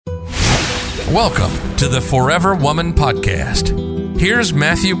Welcome to the Forever Woman Podcast. Here's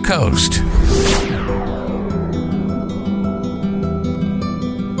Matthew Coast.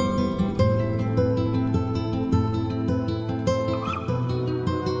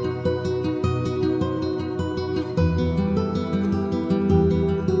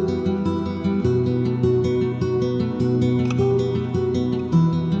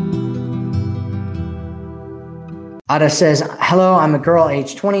 Ada says, hello, I'm a girl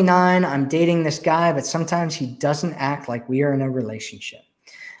age 29. I'm dating this guy, but sometimes he doesn't act like we are in a relationship.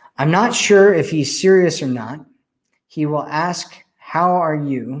 I'm not sure if he's serious or not. He will ask, how are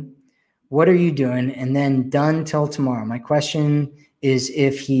you? What are you doing? And then done till tomorrow. My question is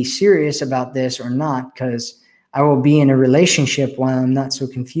if he's serious about this or not, because I will be in a relationship while I'm not so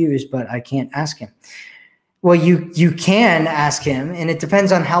confused, but I can't ask him. Well, you can ask him, and it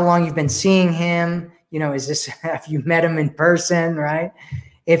depends on how long you've been seeing him. You know, have you met him in person, right?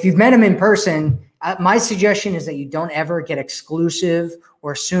 If you've met him in person, my suggestion is that you don't ever get exclusive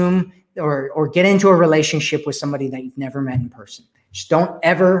or assume or get into a relationship with somebody that you've never met in person. Just don't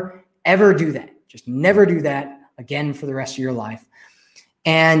ever do that. Just never do that again for the rest of your life.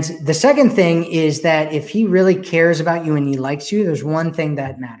 And the second thing is that if he really cares about you and he likes you, there's one thing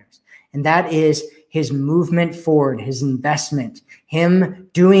that matters, and that is his movement forward, his investment, him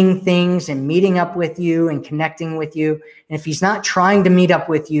doing things and meeting up with you and connecting with you. And if he's not trying to meet up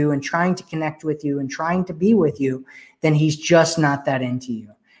with you and trying to connect with you and trying to be with you, then he's just not that into you.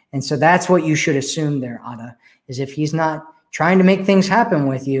 And so that's what you should assume there, Ada, is if he's not trying to make things happen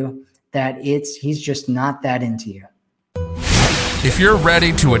with you, that he's just not that into you. If you're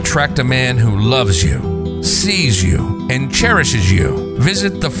ready to attract a man who loves you, sees you, and cherishes you,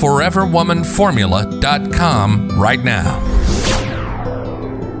 visit theforeverwomanformula.com right now.